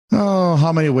Oh,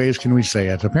 how many ways can we say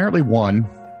it? Apparently one.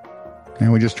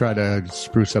 And we just try to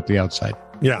spruce up the outside.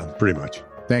 Yeah, pretty much.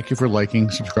 Thank you for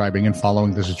liking, subscribing, and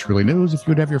following This Is Truly News. If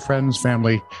you would have your friends,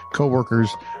 family,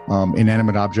 co-workers,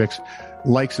 inanimate objects,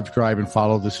 like, subscribe, and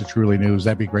follow This Is Truly News,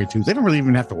 that'd be great too. They don't really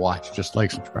even have to watch. Just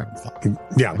like, subscribe, and follow.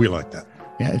 Yeah, we like that.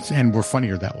 Yeah, and we're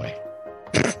funnier that way.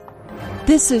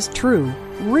 This is True,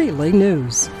 Really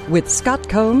News with Scott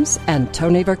Combs and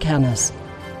Tony Vercanis.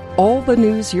 All the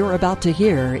news you're about to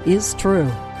hear is true.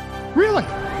 Really?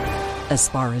 As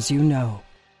far as you know.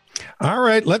 All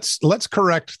right, let's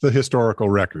correct the historical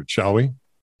record, shall we?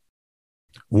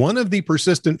 One of the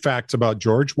persistent facts about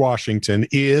George Washington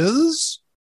is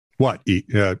what,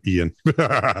 Ian?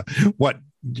 What,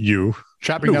 you?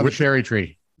 Chopping down the cherry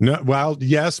tree. No, well,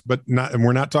 yes, but not. And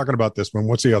we're not talking about this one.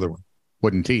 What's the other one?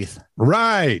 Wooden teeth.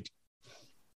 Right.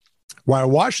 While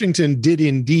Washington did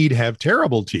indeed have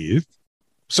terrible teeth,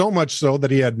 so much so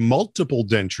that he had multiple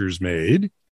dentures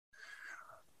made,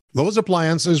 those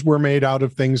appliances were made out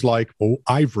of things like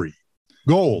ivory,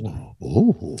 gold,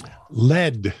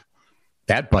 lead.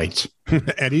 That bites.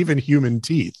 And even human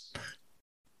teeth.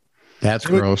 That's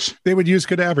gross. They would use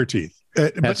cadaver teeth.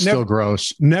 That's still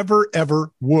gross. Never,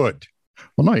 ever would.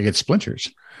 Well, no, you get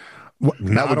splinters.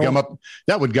 That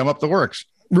would gum up the works.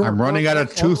 I'm running out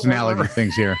of tooth analogy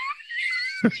things here.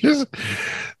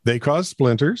 They cause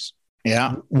splinters.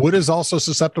 Yeah. Wood is also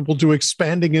susceptible to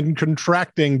expanding and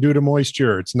contracting due to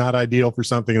moisture. It's not ideal for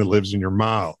something that lives in your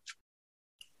mouth.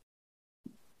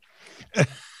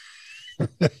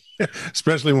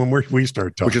 Especially when we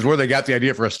start talking. Which is where they got the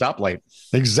idea for a stoplight.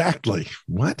 Exactly.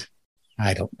 What?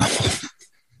 I don't know.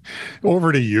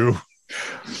 Over to you.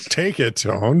 Take it,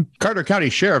 Tone. Carter County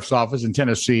Sheriff's Office in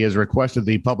Tennessee has requested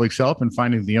the public's help in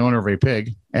finding the owner of a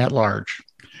pig at large.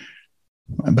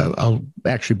 I'll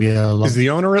actually be Is the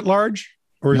owner at large,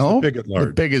 or is no, the pig at large?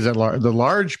 The pig is at large. The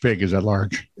large pig is at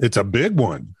large. It's a big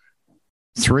one.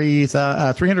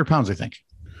 300 pounds, I think.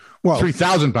 Well,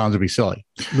 3,000 pounds would be silly.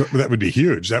 That would be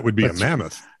huge. That would be a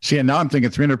mammoth. See, and now I'm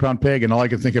thinking 300-pound pig, and all I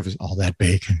can think of is all that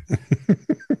bacon.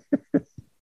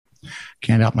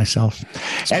 Can't help myself.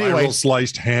 Anyway,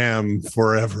 sliced ham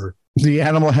forever. The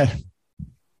animal had.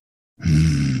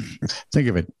 Think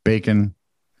of it: bacon,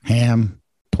 ham,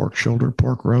 pork shoulder,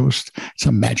 pork roast. It's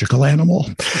a magical animal.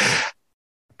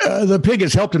 The pig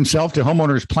has helped himself to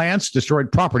homeowners' plants,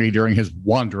 destroyed property during his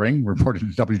wandering, reported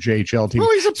to WJHL TV.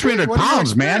 Well, he's a 300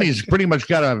 pounds, man. He's pretty much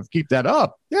got to keep that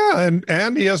up. Yeah,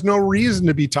 and he has no reason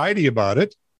to be tidy about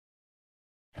it.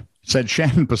 Said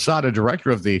Shannon Posada, director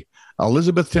of the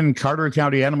Elizabethton Carter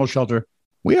County Animal Shelter.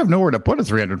 We have nowhere to put a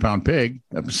 300-pound pig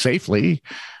safely.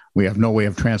 We have no way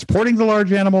of transporting the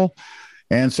large animal,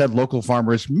 and said local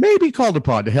farmers may be called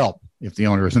upon to help if the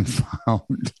owner isn't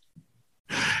found.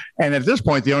 And at this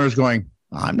point, the owner's going,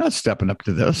 I'm not stepping up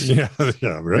to this. Yeah,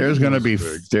 right. There's going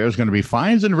to be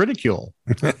fines and ridicule.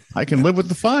 I can live with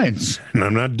the fines. And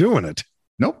I'm not doing it.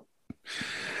 Nope.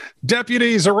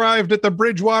 Deputies arrived at the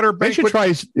Bridgewater banquet. They should try,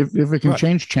 if it can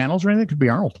change channels or anything, it could be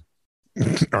Arnold.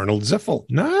 Arnold Ziffel.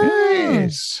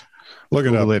 Nice. Look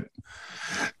it up.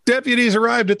 Deputies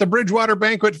arrived at the Bridgewater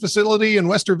banquet facility in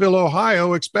Westerville,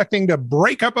 Ohio, expecting to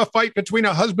break up a fight between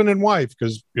a husband and wife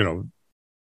because,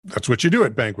 that's what you do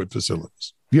at banquet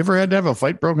facilities. You ever had to have a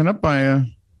fight broken up by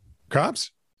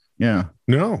cops? Yeah.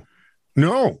 No.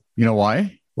 You know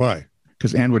why? Why?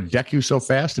 Because Ann would deck you so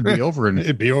fast it'd be over.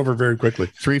 It'd be over very quickly.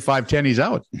 3, 5, 10, he's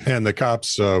out. And the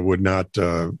cops would not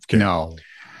care. No.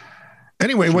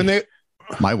 Anyway,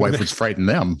 my wife would frighten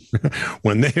them.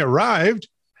 When they arrived,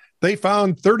 they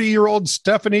found 30-year-old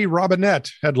Stephanie Robinette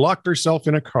had locked herself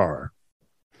in a car.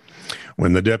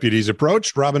 When the deputies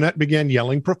approached, Robinette began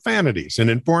yelling profanities and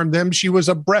informed them she was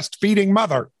a breastfeeding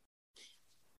mother.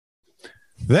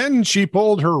 Then she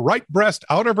pulled her right breast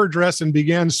out of her dress and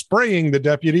began spraying the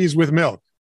deputies with milk.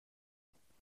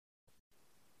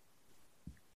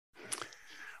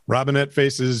 Robinette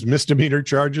faces misdemeanor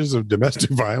charges of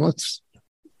domestic violence,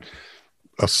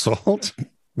 assault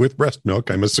with breast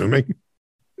milk, I'm assuming,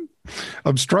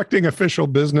 obstructing official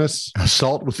business,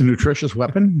 assault with a nutritious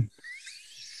weapon,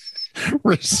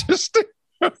 resisting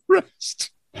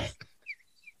arrest,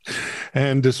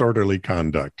 and disorderly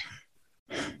conduct.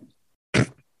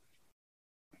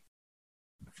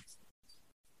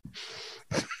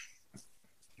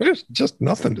 There's just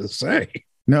nothing to say.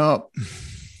 No.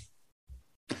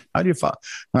 How do you follow?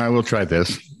 All right, we'll try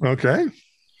this. Okay.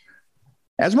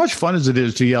 As much fun as it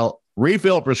is to yell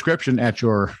refill prescription at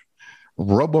your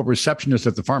robo receptionist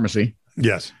at the pharmacy.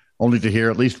 Yes. Only to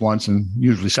hear at least once and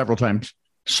usually several times,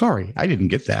 sorry, I didn't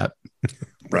get that.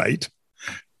 Right.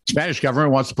 Spanish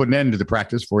government wants to put an end to the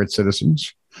practice for its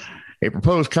citizens. a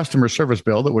proposed customer service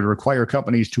bill that would require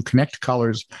companies to connect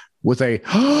callers with a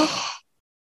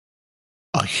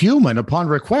human upon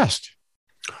request.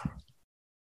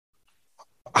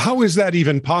 How is that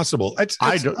even possible? It's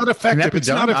not effective. It's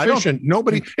not efficient.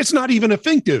 It's not even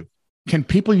effective. Can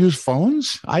people use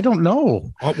phones? I don't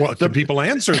know. Well, can people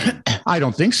answer them? I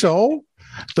don't think so.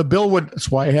 The bill would, that's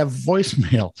why I have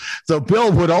voicemail. The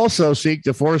bill would also seek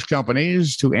to force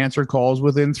companies to answer calls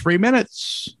within 3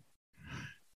 minutes.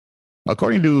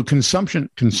 According to consumption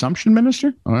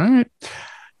minister, all right,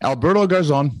 Alberto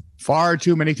Garzon, far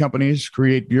too many companies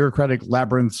create bureaucratic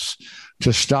labyrinths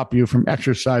to stop you from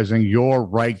exercising your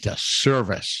right to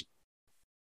service.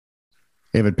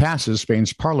 If it passes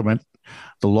Spain's parliament,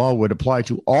 the law would apply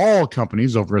to all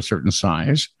companies over a certain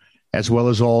size, as well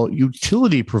as all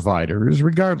utility providers,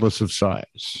 regardless of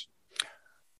size.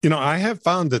 I have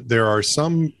found that there are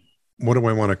some, what do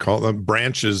I want to call them,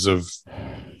 branches of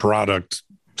product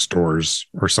stores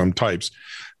or some types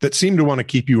that seem to want to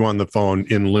keep you on the phone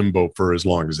in limbo for as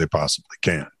long as they possibly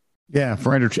can. Yeah,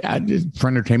 for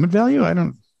entertainment value, I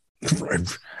don't.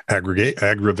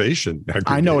 Aggravation.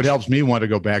 I know it helps me want to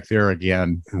go back there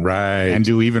again. Right. And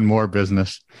do even more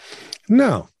business.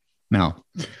 No.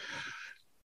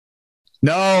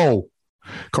 Of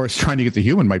course, trying to get the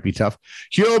human might be tough.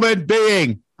 Human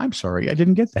being. I'm sorry, I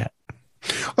didn't get that.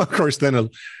 Of course,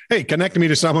 then, hey, connect me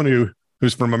to someone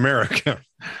who's from America.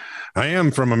 I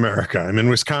am from America. I'm in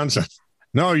Wisconsin.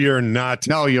 No, you're not.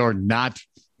 No, you're not.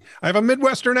 I have a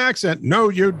Midwestern accent. No,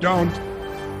 you don't.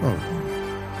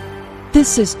 Oh.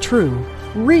 This is true,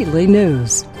 really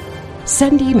news.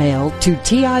 Send email to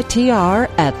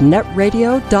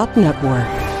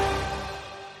TITR@netradio.network.